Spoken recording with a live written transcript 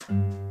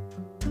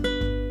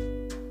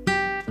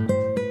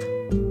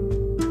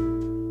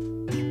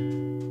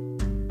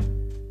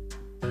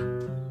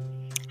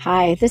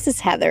Hi, this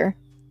is Heather,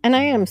 and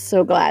I am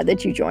so glad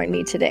that you joined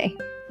me today.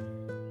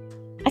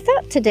 I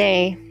thought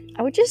today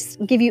I would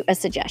just give you a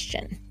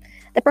suggestion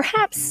that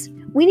perhaps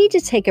we need to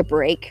take a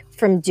break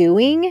from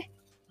doing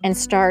and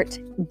start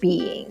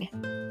being.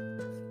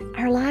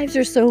 Our lives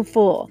are so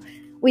full.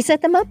 We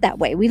set them up that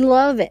way. We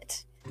love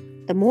it.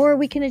 The more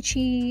we can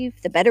achieve,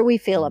 the better we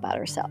feel about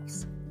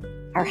ourselves.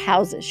 Our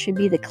houses should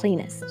be the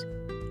cleanest.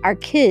 Our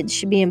kids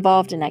should be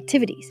involved in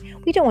activities.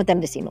 We don't want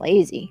them to seem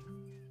lazy.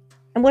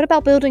 And what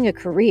about building a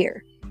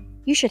career?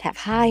 You should have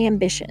high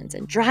ambitions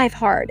and drive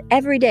hard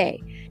every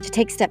day to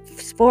take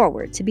steps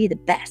forward to be the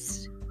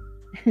best.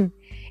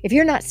 If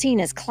you're not seen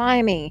as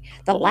climbing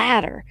the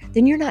ladder,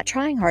 then you're not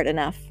trying hard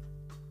enough.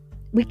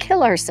 We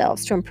kill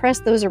ourselves to impress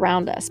those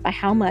around us by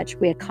how much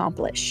we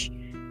accomplish.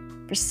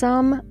 For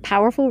some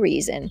powerful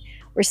reason,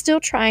 we're still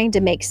trying to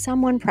make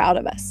someone proud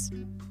of us.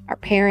 Our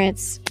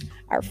parents,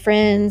 our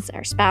friends,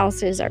 our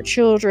spouses, our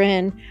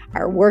children,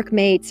 our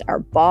workmates, our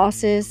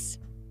bosses.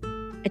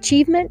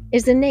 Achievement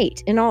is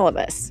innate in all of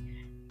us.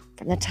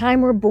 From the time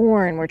we're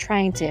born, we're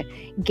trying to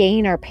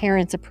gain our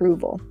parents'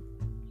 approval.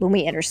 When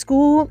we enter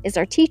school, it's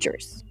our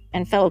teachers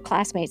and fellow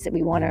classmates that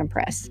we want to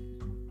impress.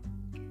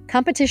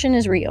 Competition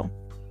is real.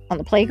 On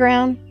the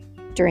playground,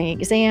 during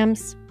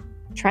exams,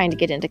 trying to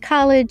get into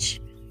college,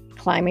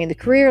 climbing the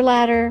career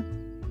ladder.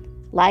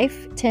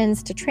 Life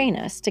tends to train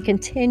us to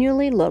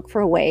continually look for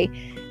a way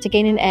to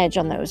gain an edge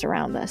on those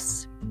around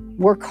us.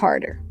 Work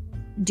harder,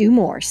 do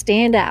more,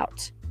 stand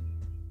out.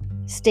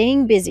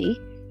 Staying busy,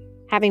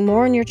 having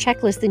more on your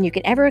checklist than you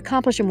can ever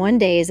accomplish in one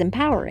day is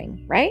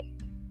empowering, right?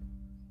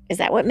 Is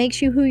that what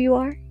makes you who you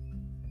are?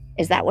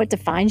 Is that what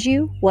defines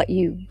you, what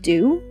you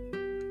do?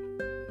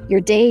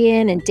 Your day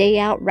in and day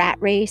out rat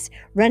race,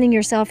 running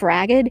yourself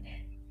ragged,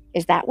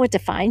 is that what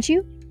defines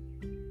you?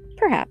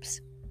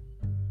 Perhaps.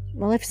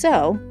 Well, if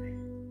so,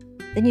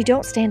 then you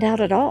don't stand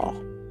out at all.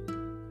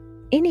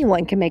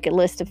 Anyone can make a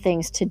list of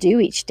things to do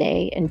each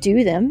day and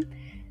do them.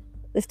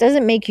 This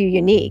doesn't make you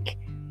unique.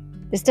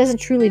 This doesn't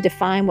truly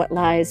define what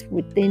lies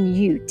within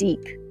you deep,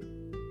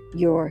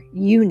 your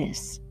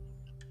you-ness.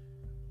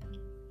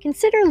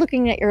 Consider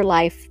looking at your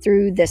life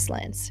through this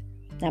lens.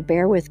 Now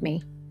bear with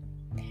me.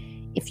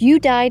 If you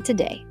died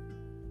today,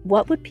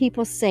 what would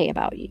people say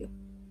about you?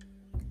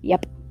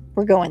 Yep,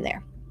 we're going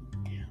there.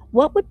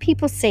 What would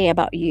people say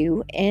about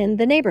you in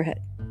the neighborhood?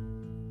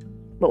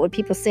 What would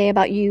people say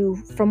about you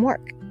from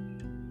work?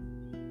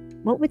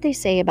 What would they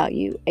say about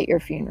you at your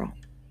funeral?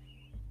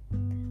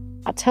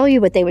 I'll tell you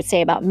what they would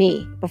say about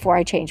me before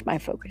I change my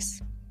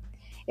focus.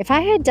 If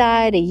I had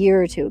died a year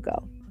or two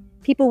ago,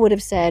 people would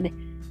have said,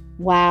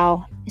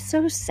 "Wow, it's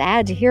so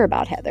sad to hear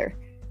about Heather.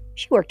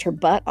 She worked her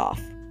butt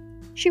off.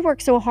 She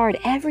worked so hard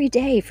every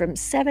day from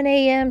 7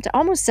 a.m. to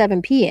almost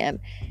 7 p.m.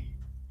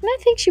 And I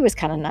think she was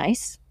kind of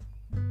nice."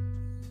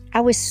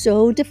 I was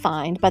so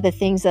defined by the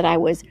things that I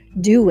was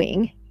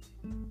doing.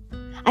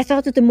 I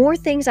thought that the more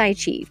things I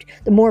achieved,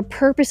 the more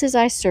purposes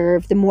I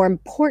served, the more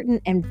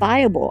important and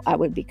viable I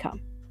would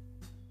become.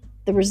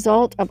 The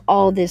result of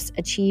all this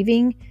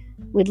achieving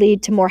would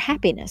lead to more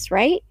happiness,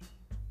 right?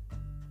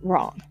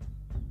 Wrong.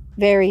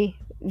 Very,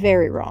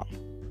 very wrong.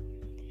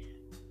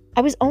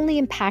 I was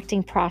only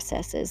impacting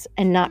processes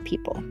and not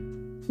people,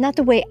 not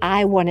the way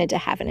I wanted to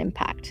have an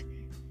impact.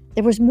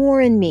 There was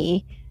more in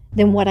me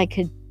than what I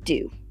could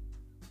do.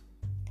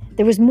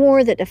 There was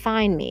more that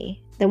defined me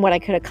than what I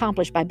could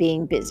accomplish by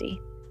being busy.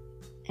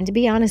 And to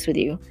be honest with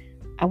you,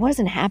 I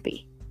wasn't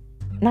happy.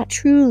 Not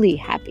truly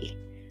happy.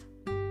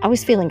 I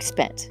was feeling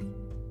spent.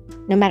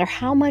 No matter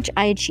how much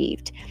I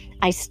achieved,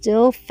 I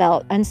still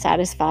felt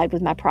unsatisfied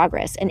with my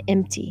progress and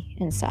empty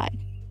inside.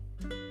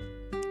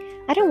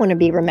 I don't want to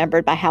be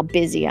remembered by how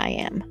busy I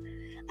am.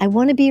 I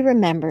want to be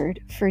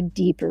remembered for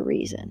deeper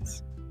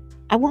reasons.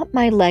 I want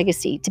my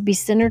legacy to be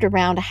centered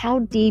around how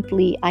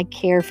deeply I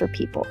care for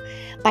people,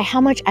 by how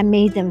much I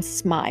made them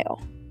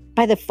smile,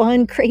 by the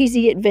fun,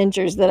 crazy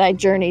adventures that I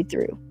journeyed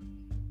through.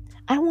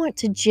 I want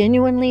to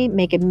genuinely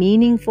make a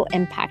meaningful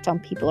impact on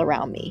people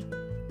around me.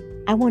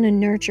 I want to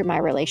nurture my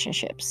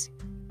relationships,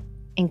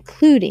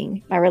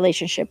 including my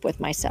relationship with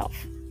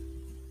myself.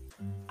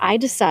 I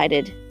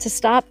decided to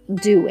stop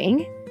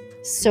doing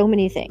so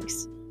many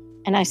things,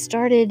 and I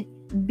started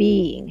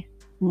being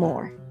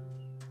more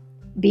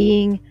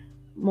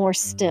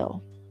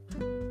still,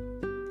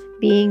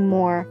 being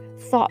more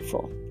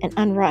thoughtful and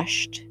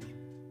unrushed,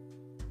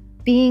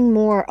 being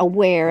more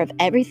aware of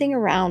everything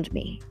around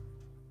me,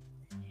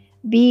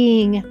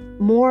 being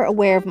more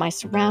aware of my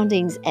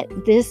surroundings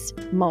at this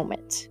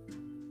moment,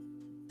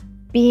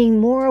 being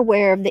more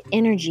aware of the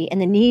energy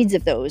and the needs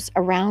of those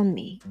around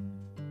me,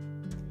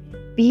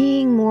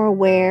 being more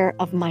aware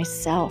of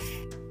myself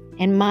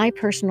and my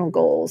personal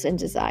goals and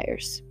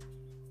desires.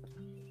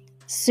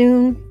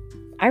 Soon,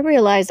 I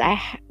realized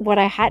what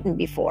I hadn't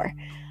before.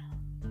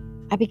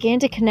 I began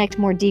to connect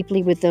more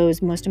deeply with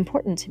those most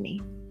important to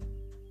me.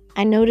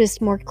 I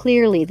noticed more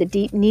clearly the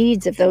deep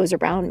needs of those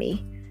around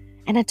me,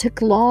 and I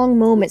took long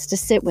moments to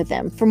sit with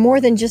them for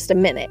more than just a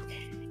minute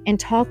and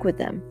talk with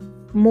them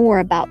more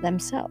about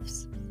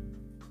themselves.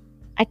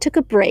 I took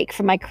a break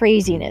from my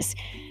craziness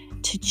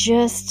to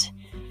just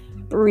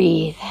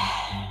breathe,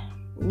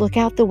 look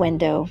out the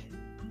window,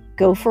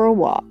 go for a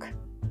walk,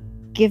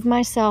 give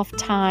myself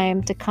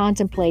time to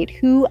contemplate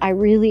who I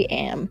really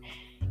am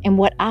and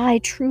what I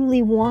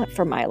truly want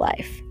for my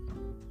life.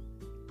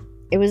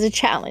 It was a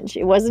challenge.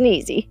 It wasn't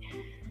easy.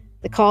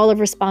 The call of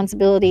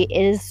responsibility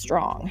is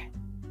strong.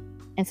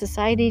 And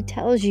society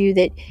tells you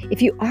that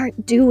if you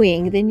aren't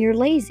doing, then you're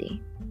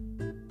lazy.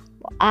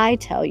 Well, I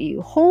tell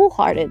you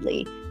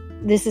wholeheartedly,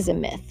 this is a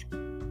myth.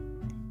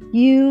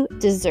 You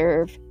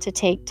deserve to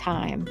take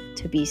time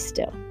to be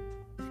still.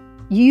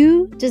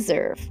 You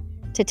deserve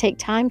to take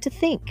time to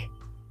think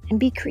and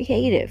be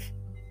creative.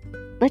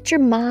 Let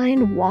your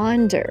mind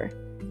wander.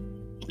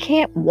 It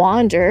can't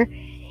wander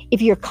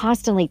if you're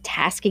constantly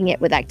tasking it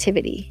with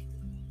activity.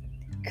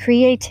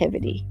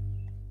 Creativity,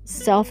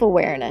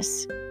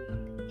 self-awareness,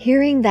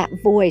 hearing that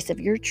voice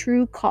of your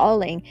true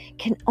calling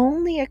can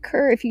only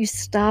occur if you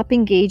stop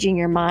engaging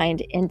your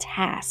mind in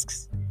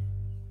tasks.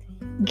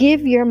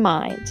 Give your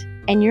mind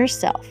and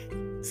yourself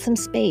some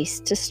space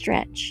to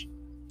stretch.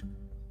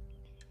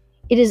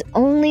 It is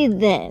only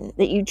then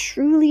that you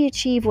truly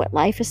achieve what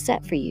life has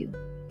set for you.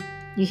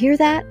 You hear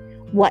that?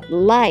 What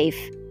life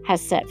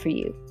has set for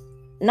you,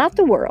 not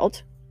the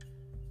world.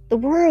 The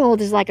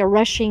world is like a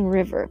rushing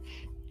river.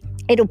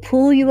 It'll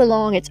pull you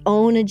along its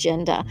own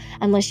agenda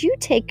unless you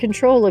take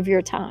control of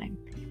your time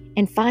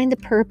and find the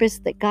purpose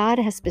that God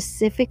has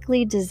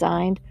specifically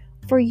designed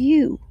for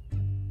you.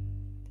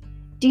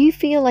 Do you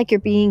feel like you're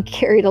being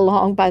carried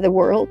along by the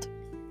world?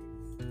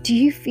 Do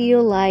you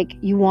feel like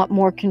you want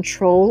more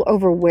control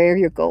over where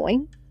you're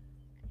going?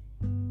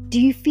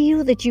 Do you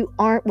feel that you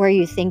aren't where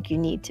you think you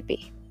need to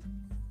be?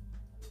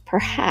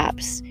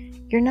 Perhaps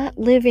you're not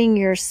living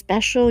your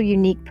special,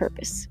 unique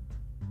purpose.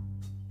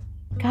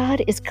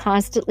 God is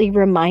constantly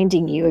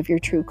reminding you of your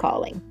true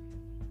calling.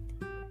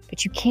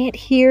 But you can't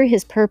hear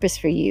his purpose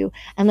for you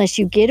unless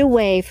you get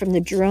away from the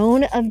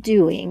drone of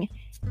doing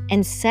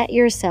and set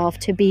yourself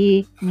to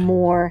be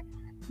more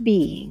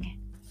being.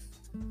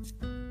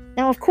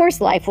 Now, of course,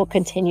 life will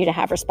continue to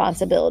have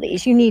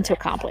responsibilities you need to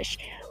accomplish,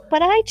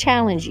 but I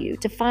challenge you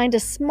to find a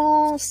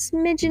small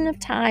smidgen of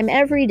time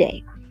every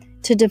day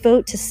to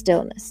devote to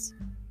stillness,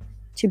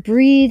 to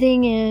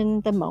breathing in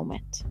the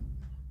moment,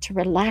 to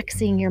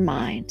relaxing your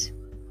mind.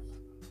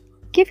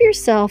 Give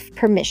yourself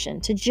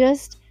permission to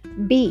just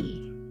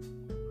be,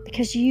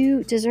 because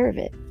you deserve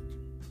it.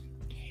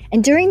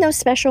 And during those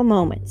special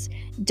moments,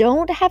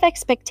 don't have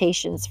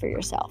expectations for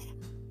yourself.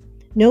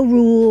 No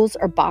rules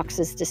or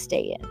boxes to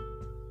stay in.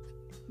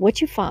 What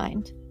you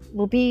find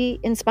will be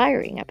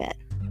inspiring, I bet.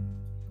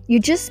 You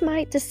just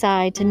might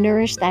decide to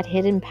nourish that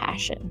hidden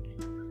passion.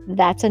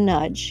 That's a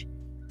nudge.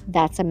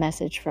 That's a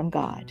message from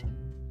God.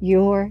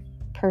 Your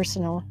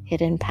personal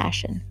hidden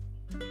passion.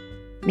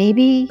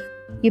 Maybe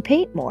you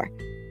paint more.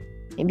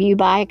 Maybe you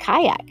buy a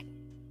kayak.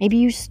 Maybe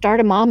you start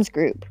a mom's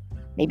group.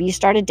 Maybe you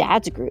start a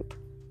dad's group.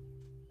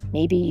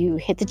 Maybe you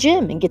hit the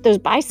gym and get those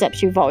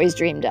biceps you've always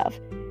dreamed of.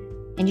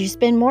 And you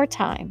spend more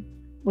time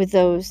with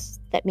those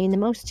that mean the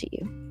most to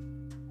you.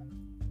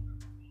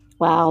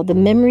 Wow, the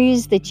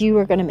memories that you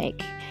are going to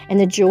make and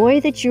the joy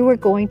that you are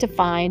going to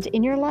find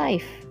in your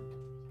life.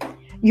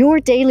 Your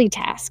daily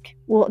task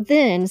will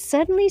then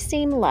suddenly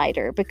seem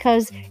lighter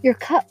because your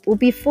cup will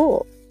be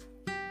full.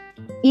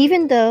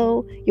 Even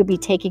though you'll be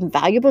taking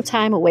valuable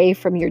time away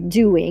from your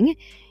doing,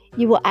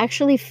 you will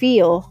actually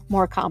feel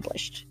more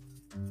accomplished.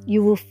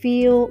 You will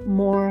feel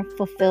more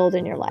fulfilled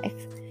in your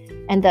life,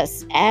 and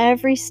thus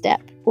every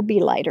step will be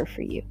lighter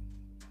for you.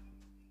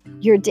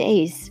 Your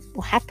days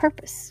will have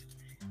purpose,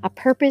 a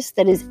purpose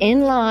that is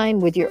in line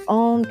with your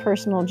own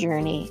personal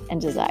journey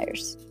and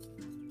desires.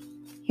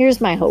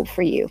 Here's my hope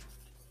for you.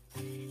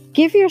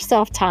 Give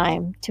yourself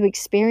time to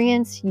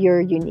experience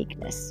your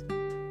uniqueness.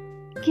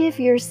 Give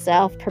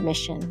yourself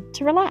permission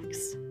to relax,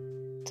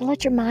 to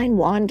let your mind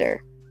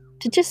wander,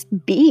 to just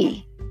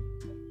be.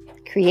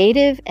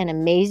 Creative and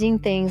amazing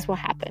things will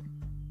happen.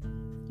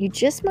 You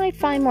just might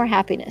find more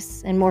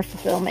happiness and more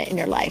fulfillment in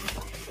your life.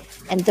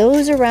 And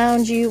those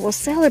around you will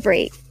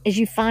celebrate as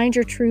you find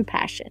your true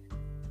passion.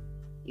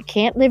 You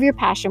can't live your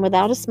passion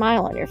without a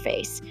smile on your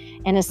face,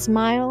 and a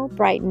smile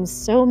brightens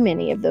so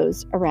many of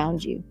those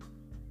around you.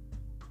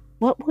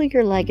 What will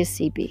your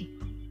legacy be?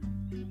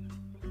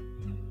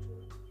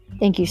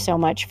 Thank you so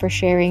much for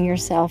sharing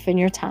yourself and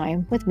your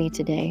time with me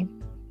today.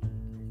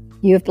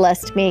 You have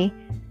blessed me,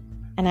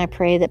 and I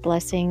pray that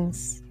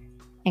blessings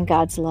and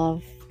God's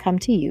love come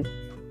to you.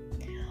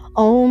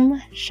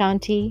 Om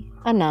Shanti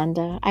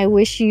Ananda. I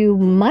wish you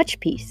much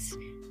peace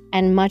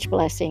and much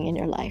blessing in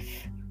your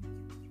life.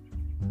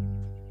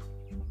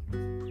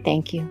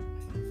 Thank you,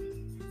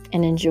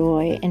 and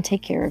enjoy and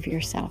take care of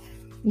yourself.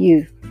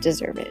 You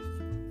deserve it.